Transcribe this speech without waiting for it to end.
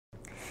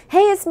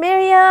Hey, it's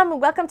Maryam.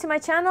 Welcome to my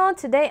channel.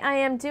 Today I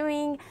am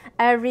doing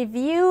a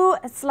review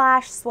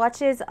slash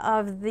swatches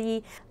of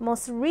the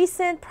most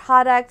recent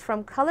product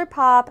from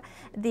ColourPop,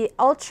 the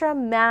Ultra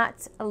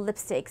Matte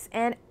Lipsticks.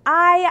 And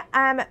I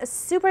am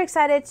super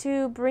excited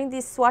to bring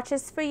these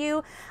swatches for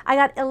you. I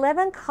got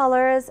 11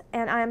 colors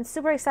and I am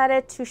super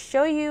excited to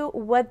show you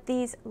what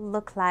these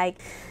look like.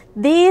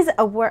 These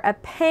were a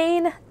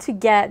pain to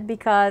get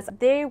because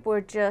they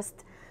were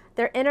just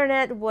their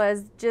internet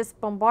was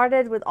just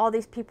bombarded with all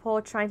these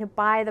people trying to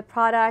buy the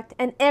product,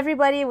 and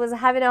everybody was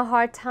having a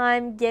hard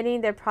time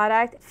getting their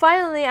product.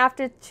 Finally,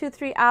 after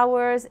 2-3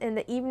 hours in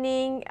the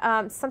evening,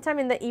 sometime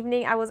in the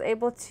evening, I was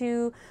able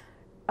to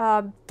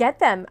get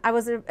them. I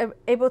was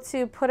able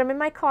to put them in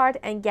my cart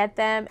and get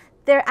them.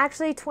 There are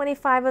actually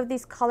 25 of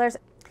these colors.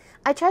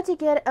 I tried to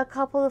get a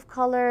couple of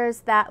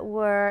colors that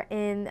were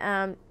in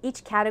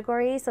each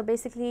category. So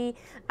basically,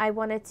 I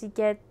wanted to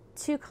get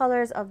 2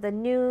 colors of the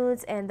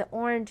nudes and the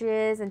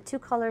oranges, and 2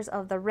 colors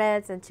of the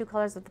reds, and 2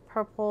 colors of the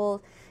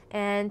purple,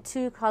 and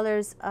 2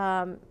 colors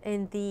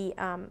in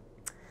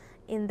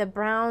the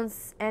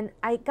browns. And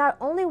I got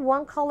only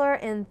 1 color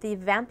in the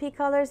vampy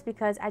colors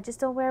because I just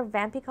don't wear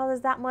vampy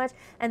colors that much.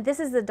 And this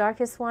is the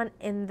darkest one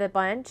in the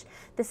bunch.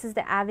 This is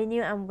the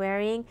Avenue I'm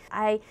wearing.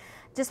 I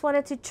just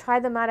wanted to try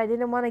them out. I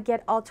didn't want to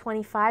get all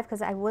 25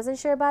 because I wasn't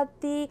sure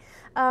about the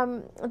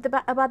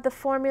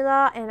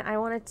formula, and I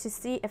wanted to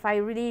see if I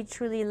really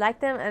truly like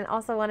them, and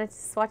also wanted to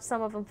swatch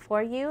some of them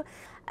for you.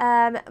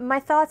 My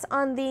thoughts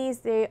on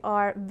these: they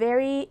are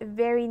very,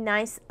 very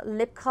nice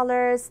lip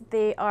colors.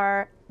 They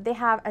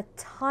have a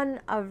ton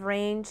of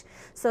range,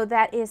 so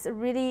that is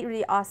really,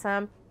 really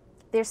awesome.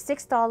 They're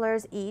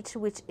 $6 each,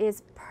 which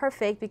is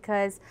perfect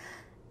because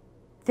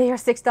they are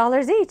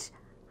 $6 each.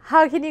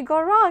 How can you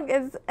go wrong?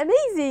 It's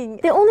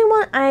amazing. The only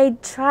one I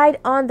tried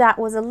on that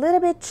was a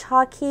little bit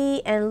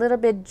chalky and a little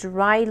bit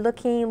dry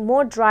looking,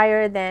 more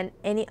drier than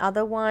any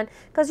other one,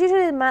 because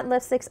usually matte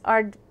lipsticks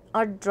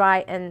are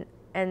dry and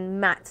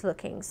matte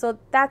looking. So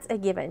that's a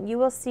given. You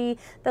will see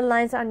the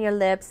lines on your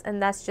lips,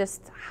 and that's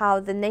just how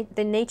the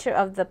nature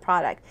of the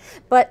product.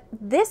 But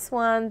this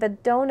one, the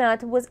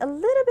donut, was a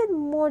little bit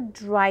more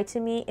dry to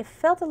me. It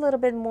felt a little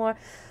bit more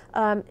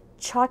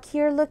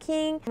chalkier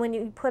looking. When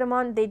you put them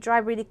on, they dry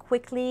really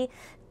quickly.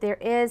 There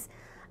is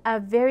a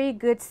very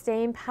good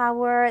staying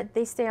power.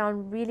 They stay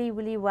on really,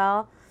 really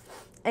well,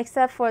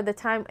 except for the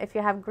time if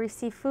you have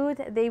greasy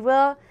food, they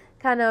will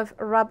kind of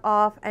rub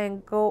off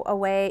and go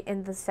away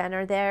in the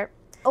center there.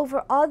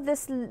 Overall,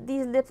 these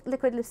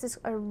liquid lipsticks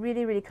are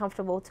really, really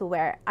comfortable to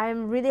wear.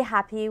 I'm really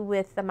happy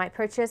with my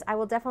purchase. I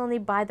will definitely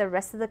buy the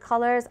rest of the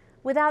colors.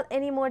 Without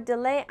any more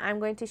delay, I'm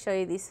going to show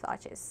you these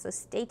swatches, so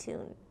stay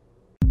tuned.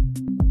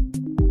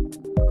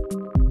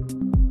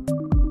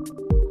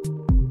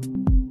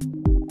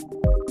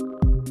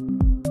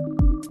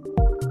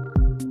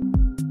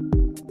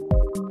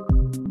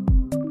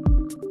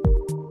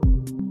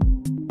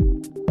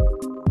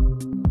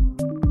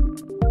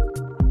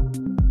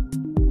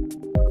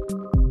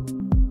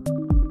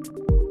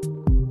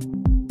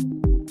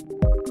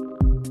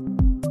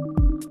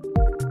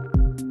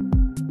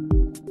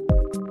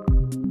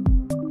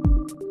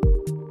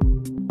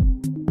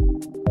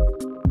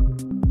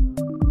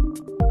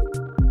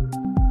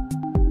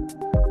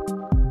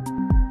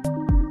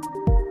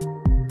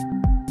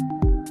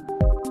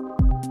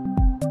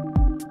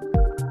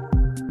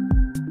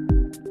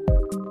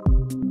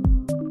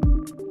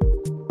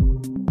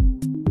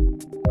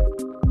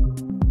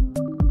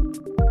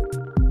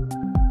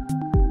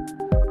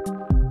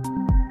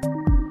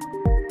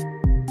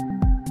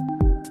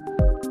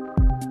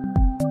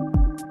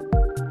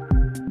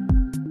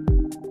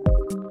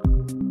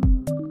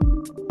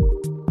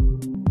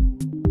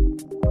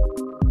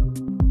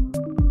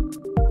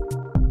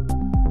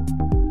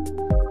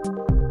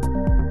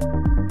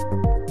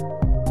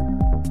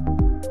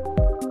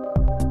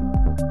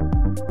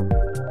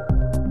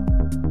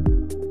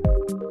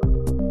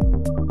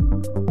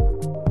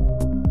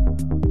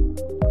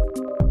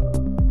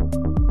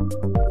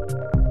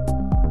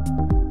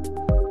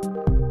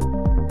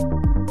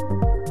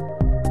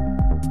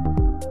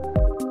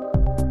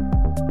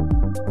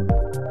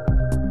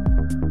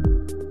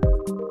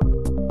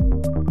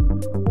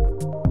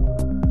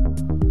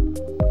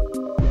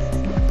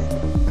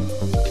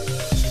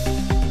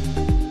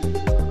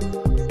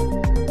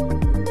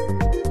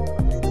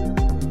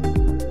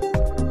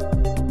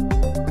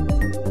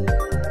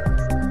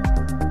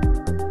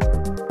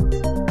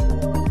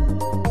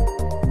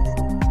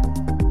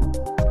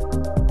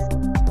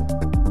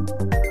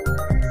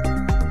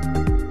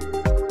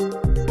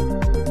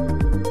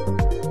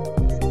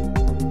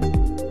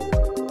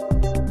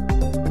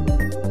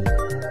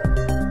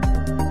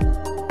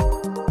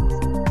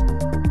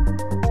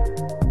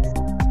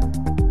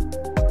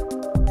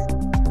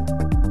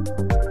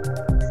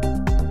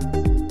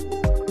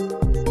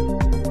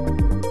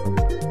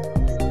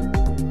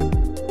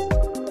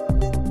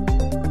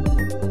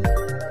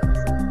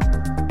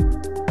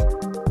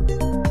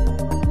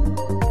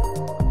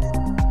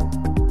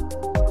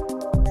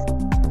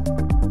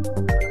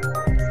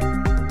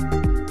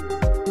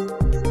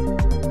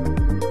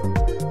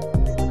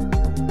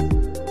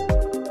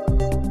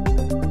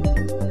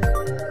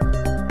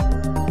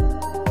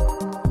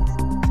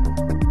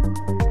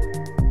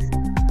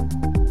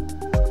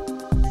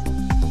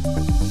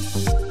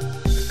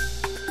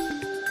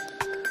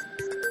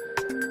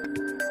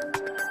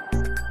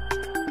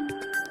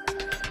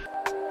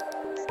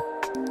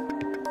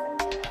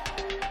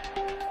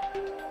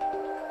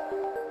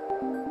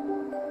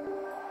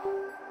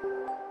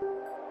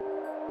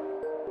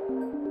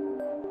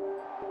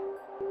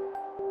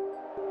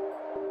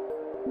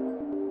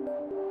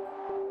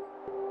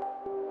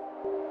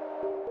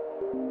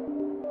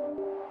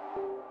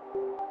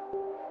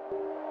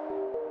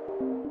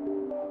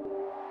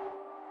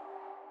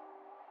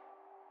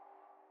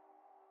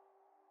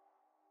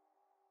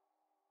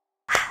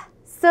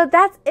 So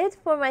that's it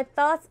for my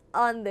thoughts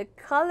on the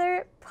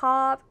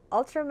ColourPop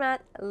Ultra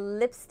Matte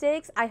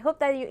Lipsticks. I hope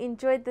that you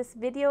enjoyed this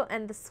video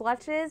and the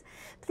swatches.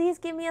 Please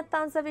give me a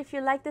thumbs up if you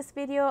like this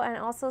video, and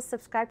also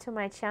subscribe to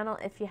my channel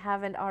if you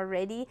haven't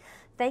already.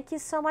 Thank you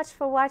so much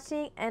for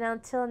watching, and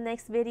until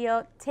next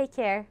video, take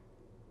care.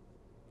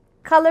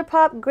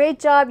 ColourPop, great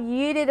job.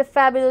 You did a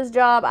fabulous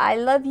job. I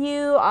love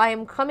you. I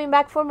am coming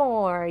back for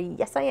more.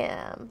 Yes, I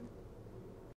am.